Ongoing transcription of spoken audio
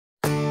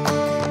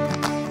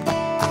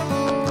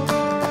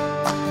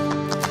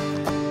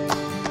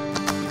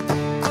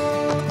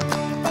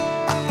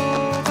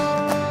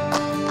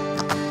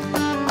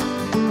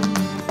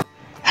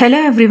Hello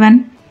everyone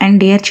and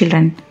dear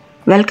children,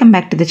 welcome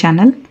back to the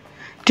channel.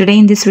 Today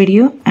in this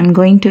video I am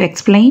going to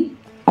explain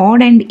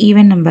odd and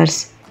even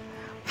numbers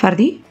for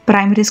the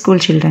primary school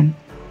children.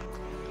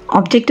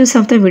 Objectives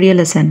of the video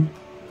lesson.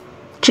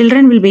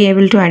 Children will be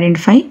able to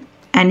identify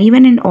an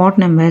even and odd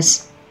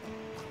numbers,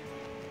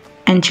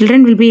 and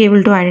children will be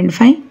able to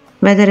identify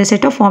whether a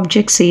set of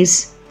objects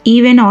is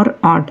even or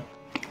odd.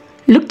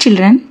 Look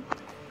children,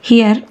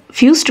 here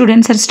few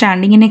students are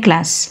standing in a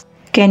class.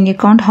 Can you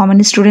count how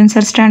many students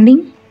are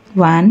standing?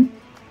 1,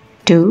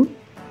 2,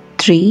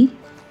 3,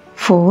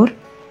 4,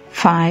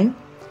 5,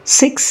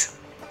 6,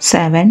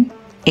 7,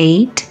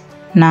 8,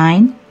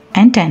 9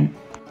 and 10.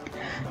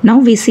 Now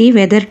we see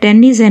whether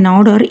 10 is an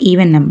odd or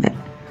even number.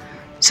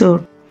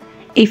 So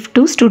if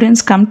two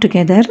students come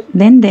together,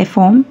 then they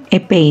form a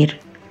pair.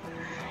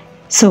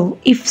 So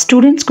if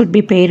students could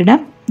be paired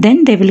up,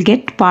 then they will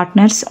get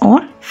partners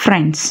or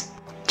friends.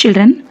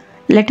 Children,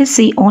 let us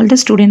see all the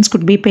students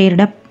could be paired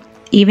up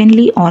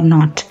evenly or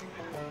not.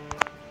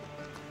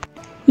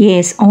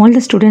 Yes, all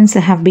the students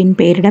have been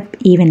paired up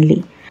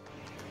evenly.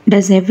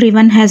 Does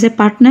everyone has a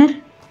partner?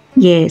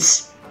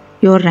 Yes,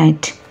 you're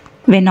right.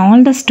 When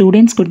all the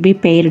students could be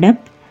paired up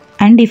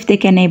and if they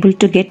can able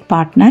to get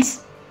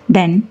partners,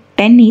 then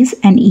 10 is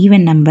an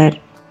even number.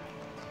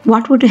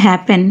 What would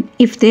happen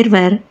if there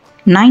were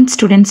 9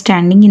 students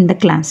standing in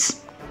the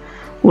class?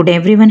 Would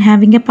everyone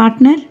having a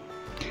partner?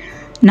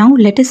 Now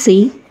let us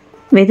see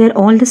whether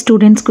all the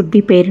students could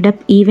be paired up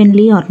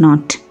evenly or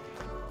not.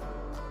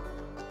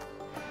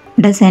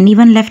 Does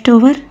anyone left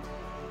over?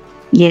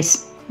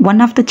 Yes,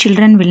 one of the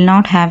children will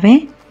not have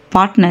a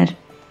partner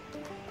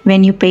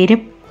when you pair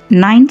up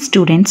 9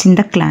 students in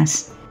the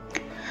class.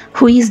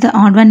 Who is the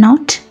odd one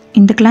out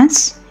in the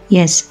class?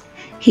 Yes,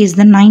 he is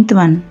the 9th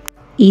one.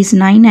 Is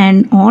 9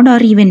 an odd or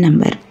even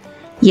number?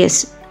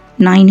 Yes,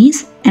 9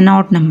 is an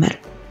odd number.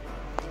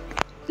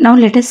 Now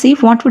let us see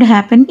what would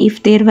happen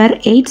if there were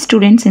 8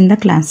 students in the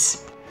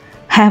class.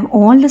 Have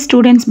all the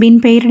students been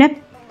paired up?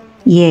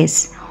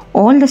 Yes,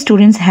 all the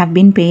students have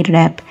been paired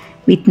up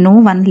with no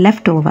one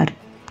left over.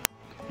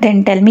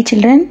 Then tell me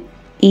children,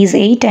 is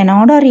 8 an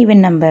odd or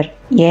even number?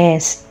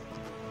 Yes,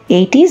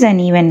 8 is an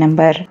even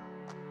number.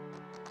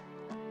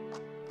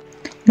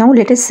 Now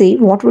let us see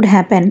what would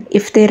happen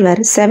if there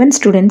were 7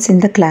 students in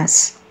the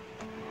class.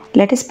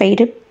 Let us pair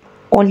up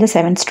all the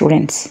 7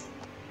 students.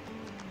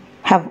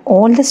 Have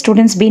all the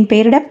students been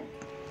paired up?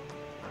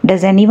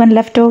 Does anyone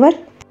left over?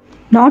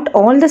 Not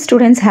all the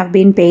students have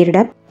been paired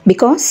up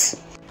because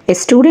a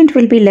student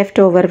will be left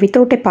over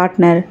without a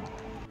partner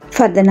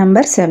for the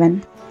number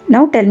 7.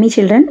 Now tell me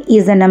children,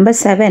 is the number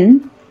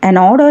 7 an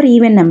odd or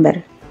even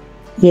number?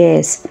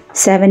 Yes,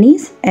 7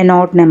 is an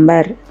odd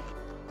number.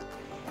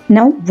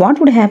 Now what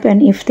would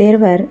happen if there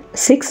were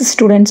 6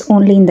 students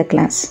only in the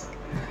class?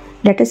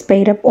 Let us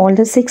pair up all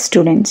the 6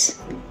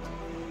 students.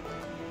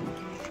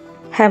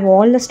 Have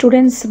all the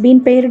students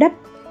been paired up?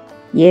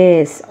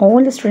 Yes,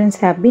 all the students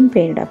have been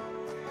paired up.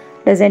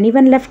 Does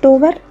anyone left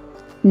over?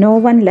 No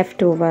one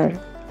left over.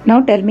 Now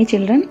tell me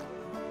children,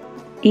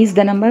 is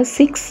the number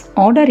 6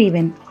 odd or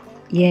even?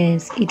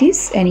 Yes, it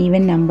is an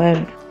even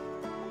number.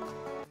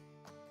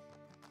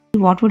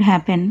 What would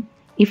happen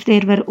if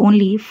there were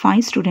only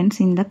 5 students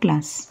in the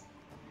class?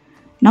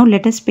 Now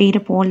let us pair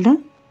up all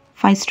the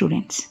 5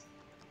 students.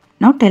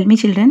 Now tell me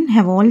children,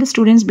 have all the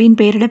students been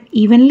paired up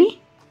evenly?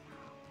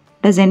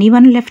 Does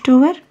anyone left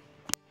over?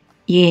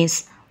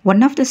 Yes,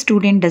 one of the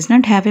student does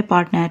not have a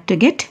partner to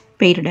get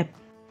paired up.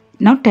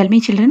 Now tell me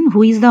children,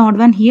 who is the odd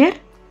one here?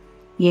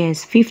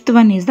 Yes, 5th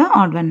one is the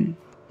odd one.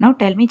 Now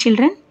tell me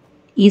children,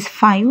 is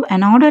 5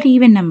 an odd or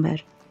even number?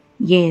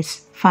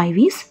 Yes, 5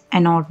 is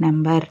an odd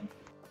number.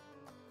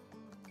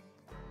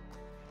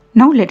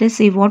 Now let us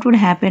see what would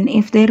happen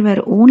if there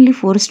were only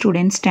 4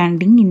 students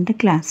standing in the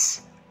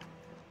class.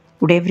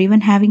 Would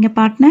everyone having a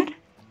partner?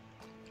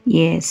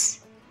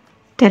 Yes.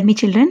 Tell me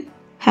children,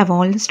 have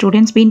all the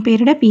students been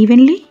paired up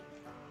evenly?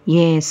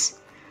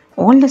 Yes,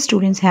 all the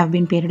students have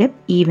been paired up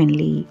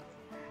evenly.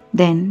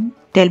 Then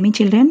tell me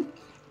children,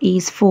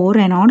 is 4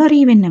 an odd or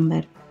even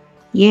number?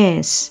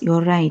 Yes,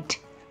 you're right.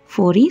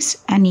 4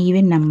 is an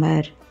even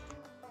number.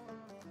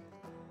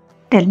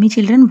 Tell me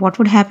children, what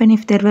would happen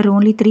if there were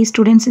only 3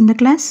 students in the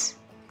class?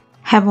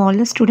 Have all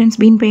the students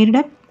been paired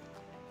up?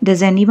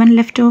 Does anyone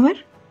left over?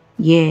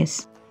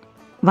 Yes.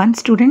 One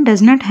student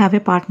does not have a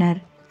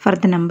partner for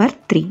the number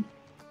 3.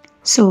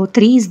 So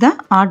 3 is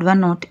the odd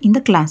one out in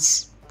the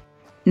class.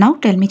 Now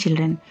tell me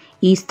children,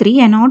 is 3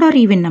 an odd or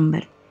even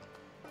number?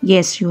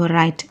 Yes, you are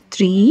right.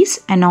 3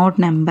 is an odd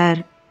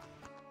number.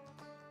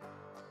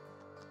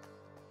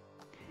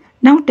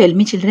 Now tell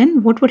me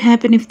children, what would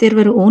happen if there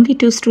were only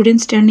 2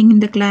 students standing in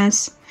the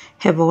class?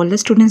 Have all the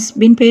students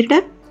been paired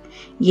up?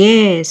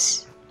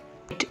 Yes,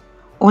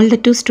 all the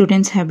 2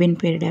 students have been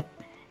paired up.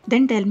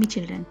 Then tell me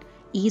children,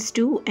 is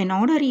 2 an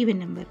odd or even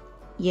number?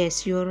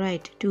 Yes, you are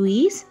right. 2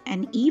 is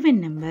an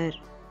even number.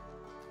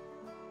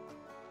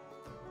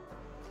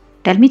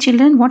 Tell me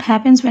children, what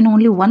happens when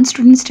only 1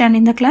 student stands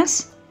in the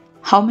class?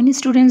 How many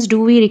students do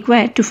we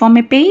require to form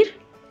a pair?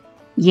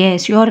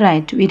 Yes, you are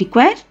right. We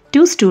require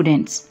 2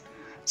 students.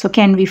 So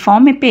can we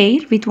form a pair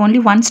with only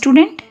one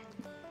student?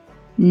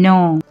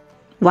 No.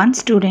 One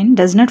student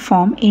does not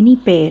form any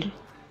pair.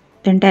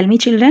 Then tell me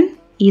children,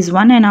 is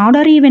 1 an odd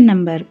or even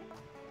number?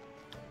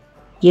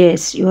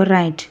 Yes, you are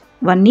right.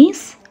 1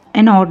 is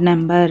an odd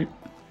number.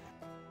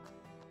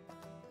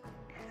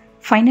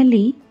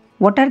 Finally,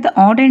 what are the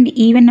odd and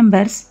even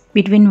numbers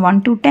between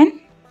 1 to 10?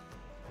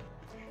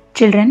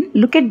 Children,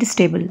 look at this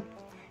table.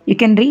 You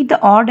can read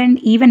the odd and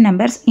even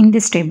numbers in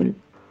this table.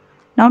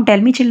 Now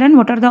tell me children,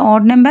 what are the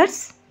odd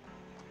numbers?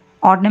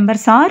 Odd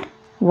numbers are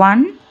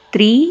 1,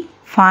 3,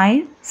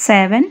 5,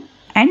 7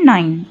 and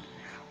 9.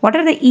 What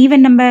are the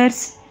even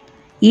numbers?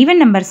 Even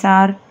numbers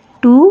are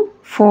 2,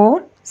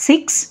 4,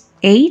 6,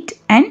 8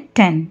 and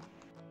 10.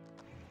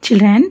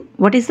 Children,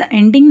 what is the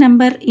ending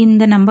number in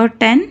the number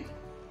 10?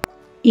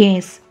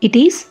 Yes, it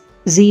is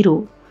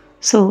 0.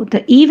 So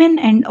the even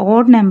and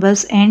odd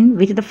numbers end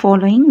with the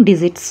following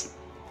digits.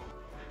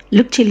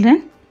 Look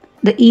children,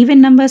 the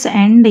even numbers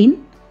end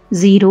in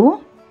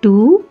 0,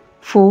 2,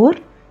 4,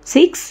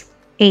 6,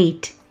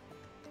 8.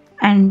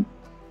 And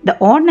the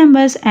odd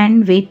numbers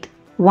end with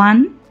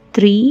 1,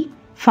 3,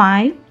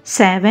 5,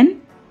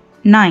 7,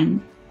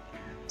 9.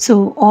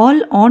 So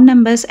all odd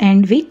numbers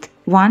end with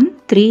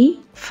 1, 3,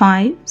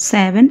 5,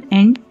 7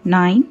 and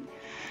 9.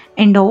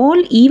 And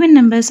all even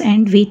numbers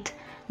end with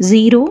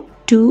 0,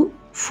 2,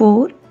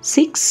 4,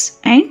 6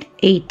 and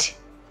 8.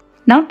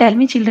 Now tell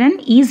me children,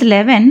 is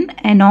 11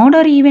 an odd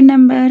or even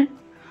number?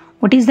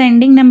 What is the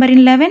ending number in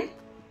 11?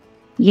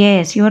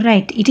 Yes, you are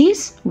right. It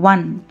is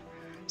 1.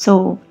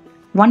 So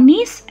 1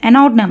 is an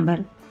odd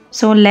number.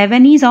 So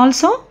 11 is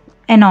also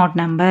an odd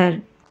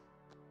number.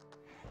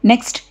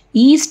 Next,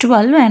 is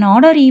 12 an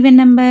odd or even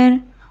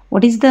number?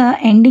 What is the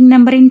ending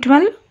number in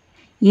 12?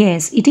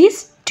 Yes, it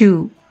is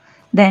 2.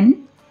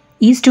 Then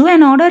is 2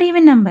 an odd or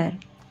even number?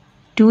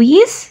 2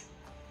 is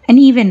an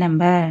even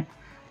number.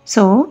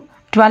 So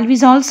 12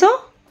 is also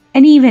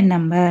an even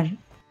number.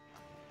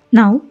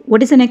 Now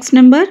what is the next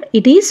number?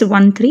 It is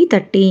 1, 3,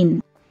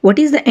 13. What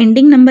is the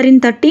ending number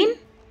in 13?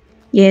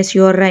 Yes,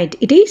 you are right.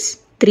 It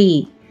is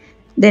 3.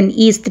 Then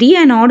is 3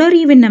 an odd or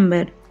even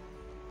number?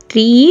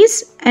 3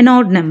 is an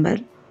odd number.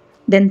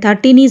 Then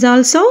 13 is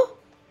also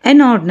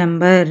an odd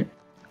number.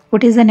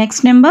 What is the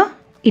next number?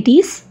 It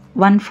is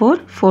 1, 4,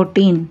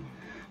 14.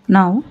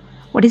 Now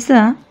what is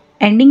the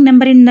ending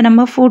number in the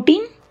number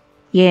 14?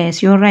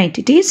 Yes, you are right.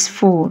 It is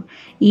 4.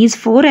 Is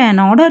 4 an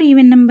odd or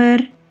even number?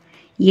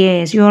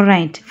 Yes, you are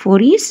right.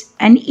 4 is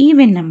an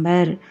even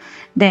number.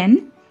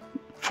 Then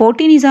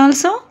 14 is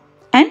also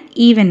an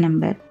even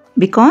number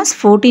because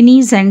 14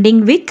 is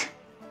ending with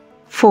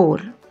 4.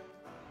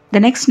 The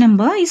next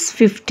number is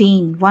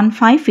 15. 1,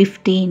 5,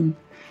 15.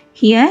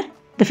 Here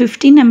the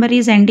 15 number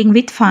is ending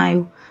with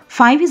 5.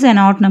 5 is an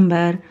odd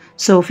number.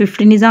 So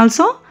 15 is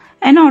also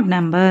an odd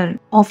number.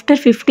 After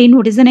 15,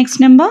 what is the next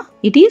number?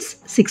 It is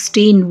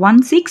 16.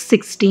 1, 6,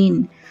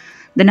 16.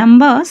 The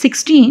number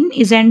 16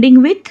 is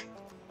ending with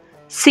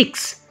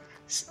 6.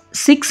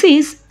 6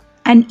 is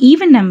an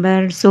even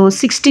number. So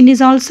 16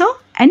 is also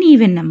an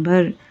even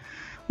number.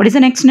 What is the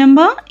next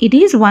number? It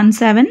is 1,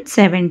 7,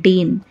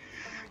 17.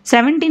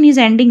 17 is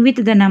ending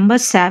with the number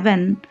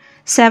 7.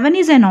 7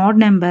 is an odd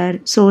number.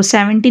 So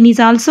 17 is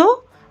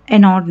also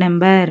an odd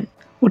number.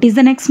 What is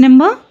the next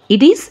number?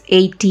 It is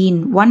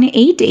 18. 1,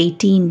 8,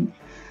 18.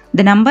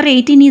 The number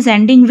 18 is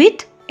ending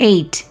with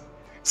 8.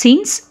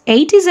 Since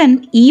 8 is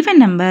an even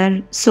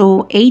number,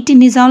 so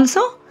 18 is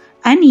also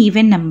an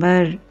even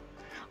number.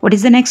 What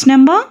is the next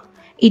number?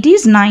 It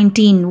is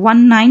 19.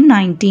 1, 9,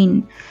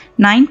 19.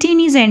 19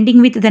 is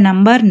ending with the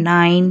number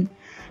 9.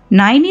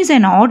 9 is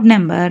an odd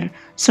number,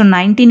 so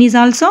 19 is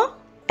also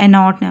an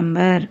odd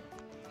number.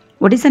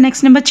 What is the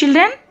next number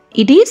children?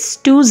 It is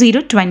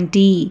 20,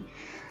 20.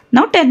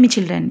 Now tell me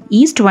children,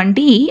 is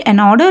 20 an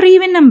odd or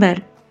even number?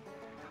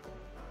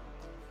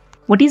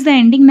 What is the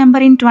ending number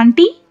in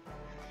 20?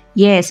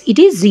 Yes, it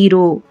is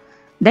 0.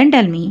 Then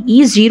tell me,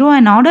 is 0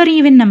 an odd or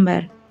even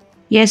number?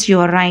 Yes, you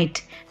are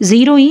right.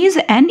 0 is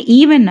an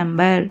even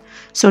number.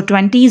 So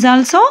 20 is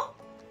also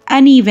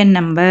an even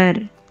number.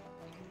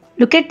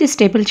 Look at this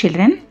table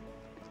children.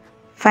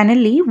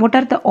 Finally, what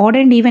are the odd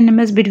and even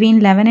numbers between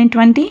 11 and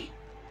 20?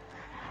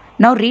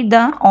 Now read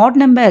the odd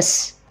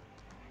numbers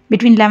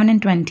between 11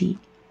 and 20.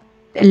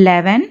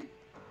 11,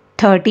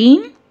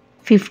 13,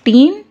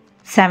 15,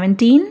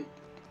 17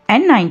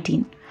 and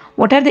 19.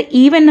 What are the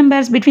even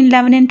numbers between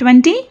 11 and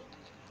 20?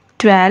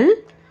 12,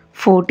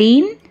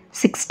 14,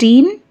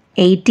 16,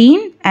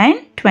 18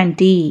 and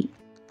 20.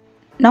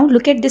 Now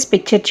look at this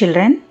picture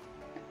children.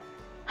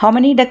 How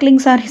many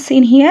ducklings are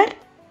seen here?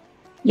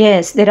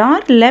 Yes, there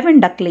are 11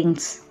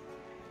 ducklings.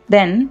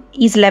 Then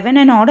is 11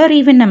 an odd or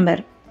even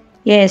number?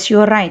 Yes, you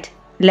are right.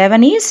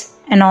 11 is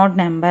an odd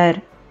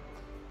number.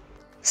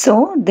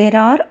 So there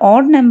are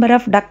odd number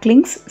of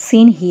ducklings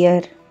seen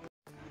here.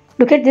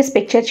 Look at this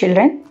picture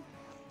children.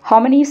 How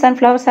many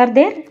sunflowers are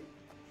there?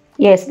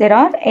 Yes, there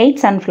are 8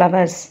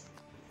 sunflowers.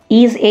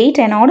 Is 8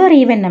 an odd or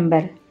even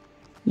number?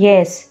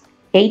 Yes,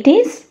 8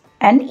 is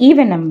an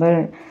even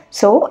number.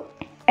 So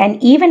An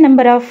even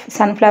number of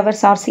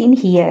sunflowers are seen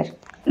here.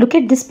 Look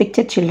at this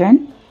picture,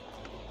 children.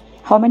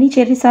 How many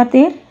cherries are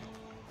there?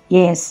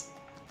 Yes,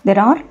 there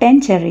are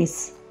 10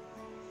 cherries.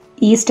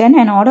 Is 10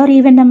 an odd or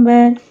even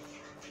number?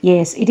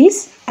 Yes, it is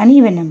an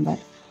even number.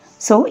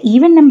 So,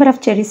 even number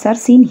of cherries are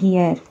seen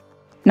here.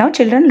 Now,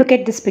 children, look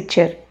at this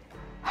picture.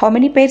 How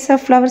many pairs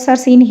of flowers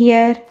are seen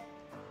here?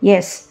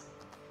 Yes,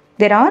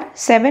 there are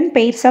 7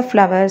 pairs of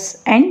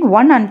flowers and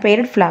 1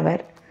 unpaired flower.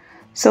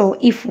 So,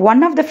 if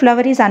one of the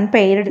flower is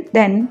unpaired,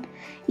 then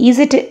is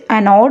it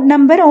an odd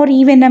number or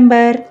even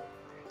number?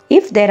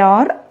 If there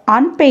are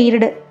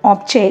unpaired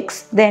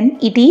objects, then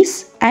it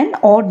is an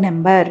odd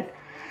number.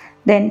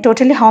 Then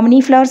totally how many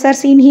flowers are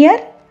seen here?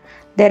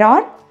 There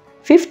are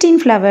 15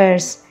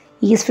 flowers.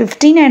 Is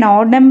 15 an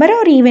odd number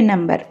or even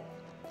number?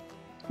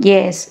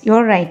 Yes,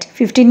 you're right.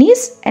 15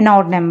 is an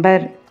odd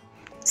number.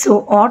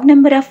 So odd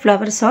number of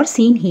flowers are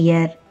seen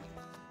here.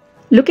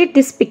 Look at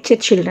this picture,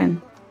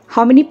 children.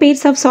 How many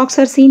pairs of socks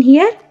are seen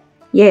here?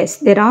 Yes,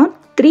 there are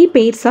 3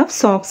 pairs of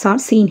socks are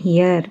seen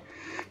here.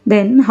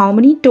 Then how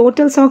many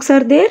total socks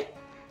are there?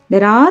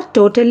 There are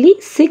totally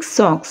 6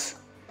 socks.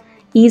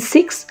 Is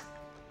 6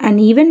 an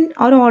even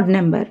or odd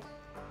number?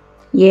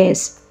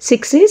 Yes,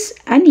 6 is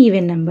an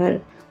even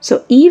number.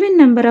 So even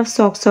number of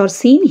socks are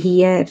seen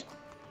here.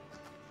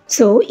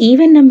 So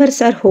even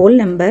numbers are whole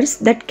numbers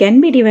that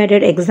can be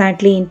divided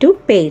exactly into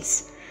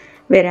pairs,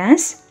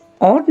 whereas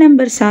odd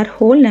numbers are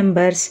whole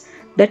numbers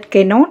that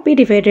cannot be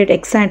divided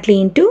exactly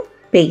into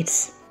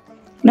pairs.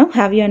 Now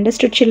have you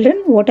understood,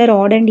 children, what are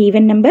odd and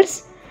even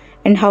numbers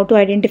and how to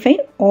identify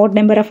odd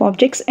number of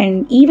objects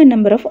and even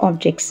number of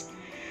objects?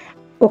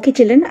 Okay,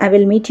 children, I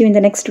will meet you in the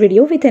next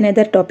video with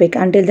another topic.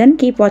 Until then,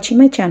 keep watching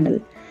my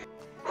channel.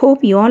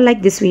 Hope you all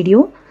like this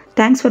video.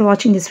 Thanks for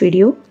watching this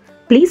video.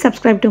 Please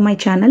subscribe to my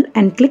channel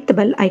and click the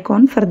bell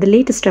icon for the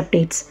latest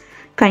updates.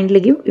 Kindly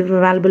give your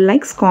valuable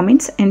likes,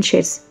 comments and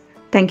shares.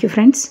 Thank you,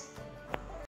 friends.